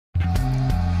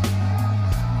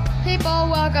people,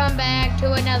 welcome back to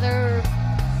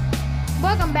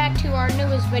our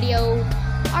newest video.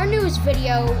 Our newest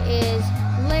video is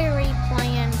Larry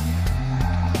playing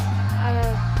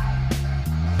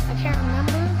I can't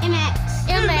remember.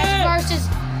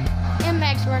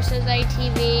 MX versus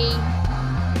ATV.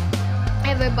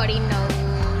 Everybody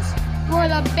knows we're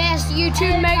the best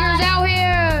YouTube makers out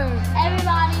here.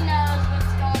 Everybody knows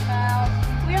what's going on.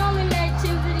 We only made 2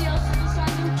 videos for this on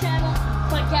your channel,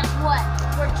 but guess what?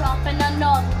 We're dropping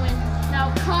another one.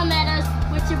 Now come at us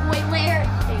with your boy Larry.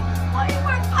 Why you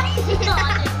weren't fighting?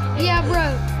 Yeah,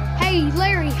 bro. Hey,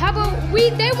 Larry, how about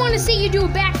they want to see you do a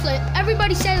backflip.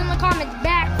 Everybody says in the comments,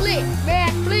 backflip,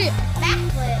 backflip.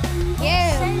 Backflip.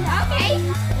 Yeah. Okay.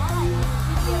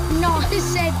 No, I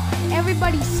said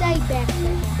everybody say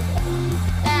backflip.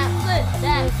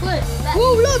 Backflip.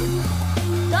 Whoa, look!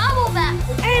 Double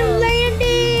backflip. And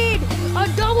landed! A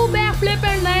double backflip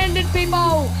and landed,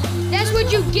 people. That's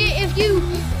what you get if you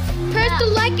press the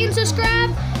like and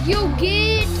subscribe. You'll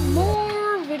get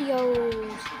more videos.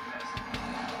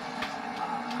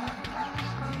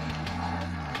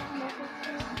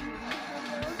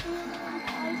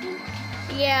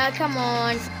 Yeah, come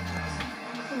on.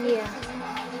 Yeah.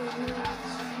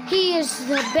 He is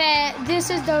the best. This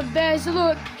is the best.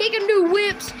 Look, he can do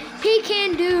whips. He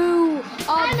can do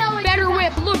a better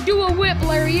whip. Look, do a whip,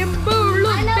 Larry. And boom,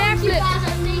 look, backflip.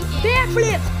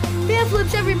 Backflips.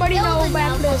 Backflips, everybody know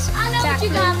backflips. I know what you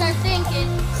guys are thinking.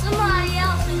 Somebody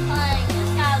else is playing. This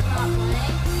guy's not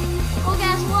playing. Well,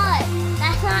 guess what?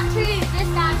 That's not true. This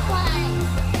guy's playing.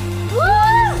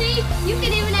 Woo! See, you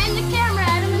can even aim the camera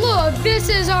at him. Look, this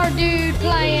is our dude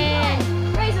playing.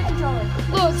 Raise the controller.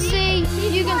 Look, see,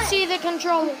 you can see the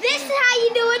controller. This is how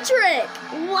you do a trick.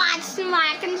 Watch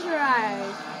my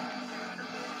controller.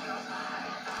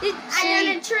 I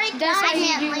done a trick. That's how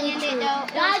you do land the it trick. though.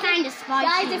 Guys, kind of spicy.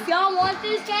 Guys, if y'all want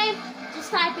this game, just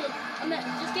type it.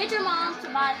 Just get your mom to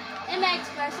buy MX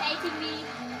versus ATV.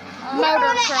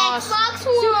 Motocross. Xbox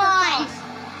One.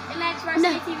 MX versus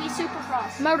ATV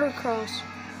Supercross. Motocross.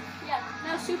 Yeah,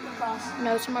 no Supercross.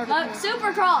 No, it's motocross.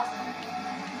 Supercross.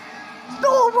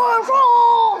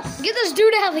 Supercross! Get this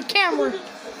dude out of the camera.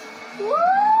 Woo!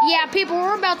 Yeah, people,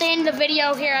 we're about to end the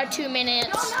video here at 2 minutes.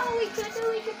 Y'all know what we could do?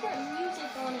 We could put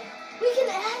music on it. We can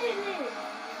edit it.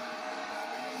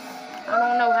 I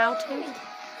don't know how to.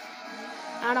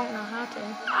 I don't know how to.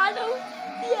 I don't.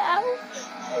 Yeah.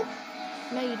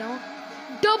 No, you don't.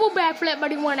 Double backflip,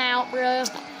 but he went out, bro.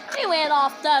 He went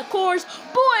off the course.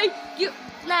 Boy,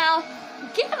 now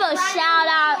give a shout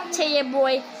out to your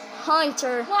boy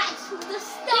Hunter. Watch the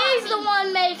stoppie. He's the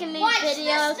one making these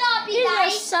videos. These are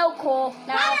so cool.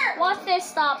 Now, watch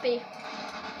this stoppie.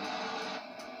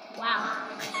 Wow.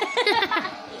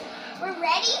 We're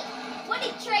ready? What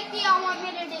trick do y'all want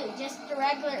me to do? Just the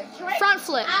regular trick? Front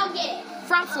flip. I'll get it.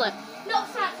 Front flip. No,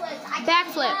 front flips. Back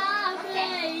flip.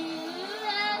 Okay.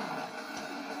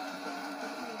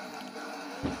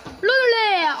 Look at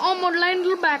that. Almost landed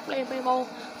the backflip, people.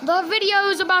 The video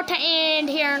is about to end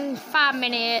here in 5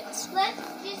 minutes. Let's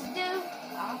just do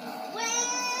whip.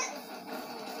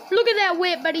 Look at that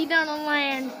whip, but he doesn't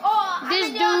land. Oh, This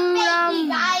I'm gonna do a fakie, dude,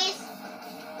 guys.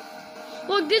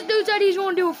 Look, this dude said he's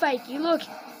gonna do a fakie.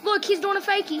 Look, he's doing a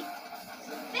fakie.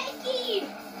 Fakie.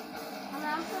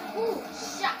 Ooh,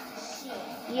 shot.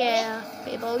 Yeah,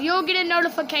 people, you'll get a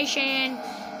notification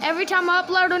every time I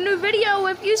upload a new video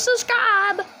if you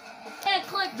subscribe. And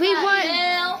click We that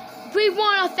bell. We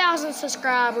want 1,000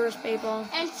 subscribers, people.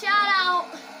 And shout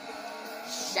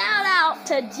out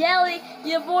to Jelly,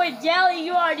 your boy Jelly.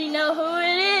 You already know who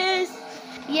it is.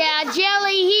 Yeah,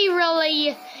 Jelly,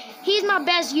 he's my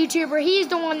best YouTuber. He's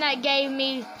the one that gave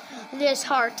me this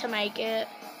heart to make it.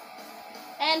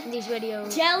 And these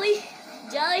videos. Jelly,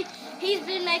 he's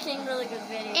been making really good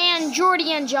videos. And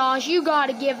Jordy and Josh, you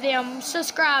gotta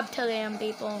subscribe to them,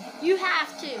 people. You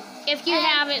have to. If you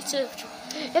haven't,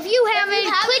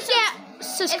 click that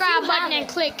subscribe button and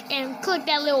click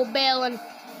that little bell. And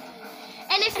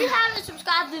if you haven't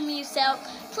subscribed to me yourself,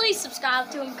 please subscribe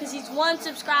to him because he's 1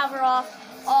 subscriber off.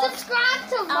 Subscribe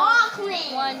to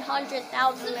Lachlan.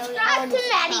 100,000. Subscribe to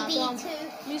Maddie B too.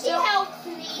 He helped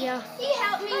me. Yeah. He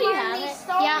helped me learn these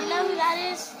songs. Yeah. You know who that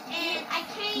is? And I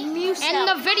can't. And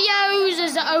the videos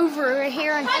is over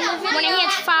here when it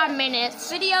hits 5 minutes.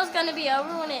 Video's gonna be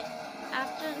over when it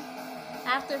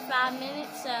after 5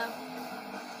 minutes. So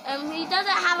he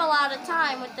doesn't have a lot of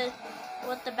time with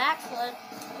the backflip.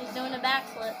 He's doing a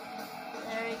backflip.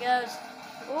 There he goes.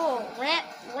 Ooh, ramp,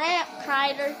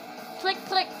 Crider. Click,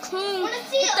 click, boom.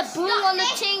 Hit the boom on the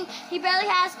ting. He barely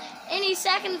has any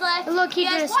seconds left. Look, he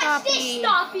did a stoppie. Watch this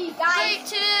stoppie, guys.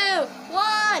 3, 2,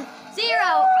 1,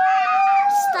 0.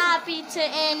 Stoppie. to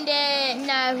end it.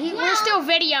 No, we're still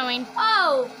videoing.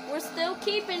 Oh, we're still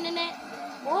keeping in it.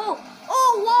 Oh,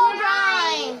 wall